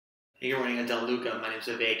Hey, good morning, Adeluca. My name is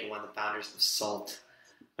Vivek, and one of the founders of Salt.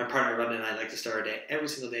 My partner Rud and I like to start our day every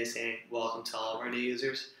single day saying, "Welcome to all of our new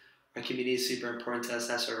users. Our community is super important to us.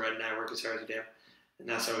 That's why Rud and I work as hard as we do, and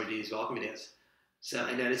that's why we do these welcome videos." So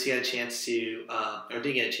I noticed you had a chance to, or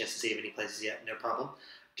didn't get a chance to save any places yet. No problem.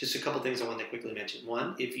 Just a couple things I want to quickly mention.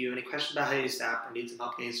 One, if you have any questions about how to use the app or need some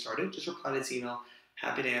help getting started, just reply to this email.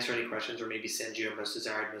 Happy to answer any questions or maybe send you our most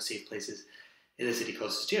desired, most safe places in the city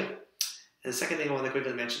closest to you. And the second thing I want to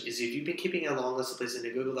quickly mention is if you've been keeping a long list of places in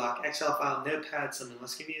a Google Doc, Excel file, Notepad, something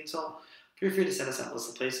less convenient, so feel free to send us that list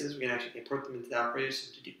of places. We can actually import them into the operator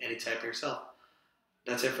so to do any type yourself.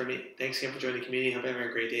 That's it for me. Thanks again for joining the community. Hope you're having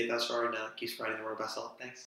a great day thus far and keep spreading the word about Salt. Thanks.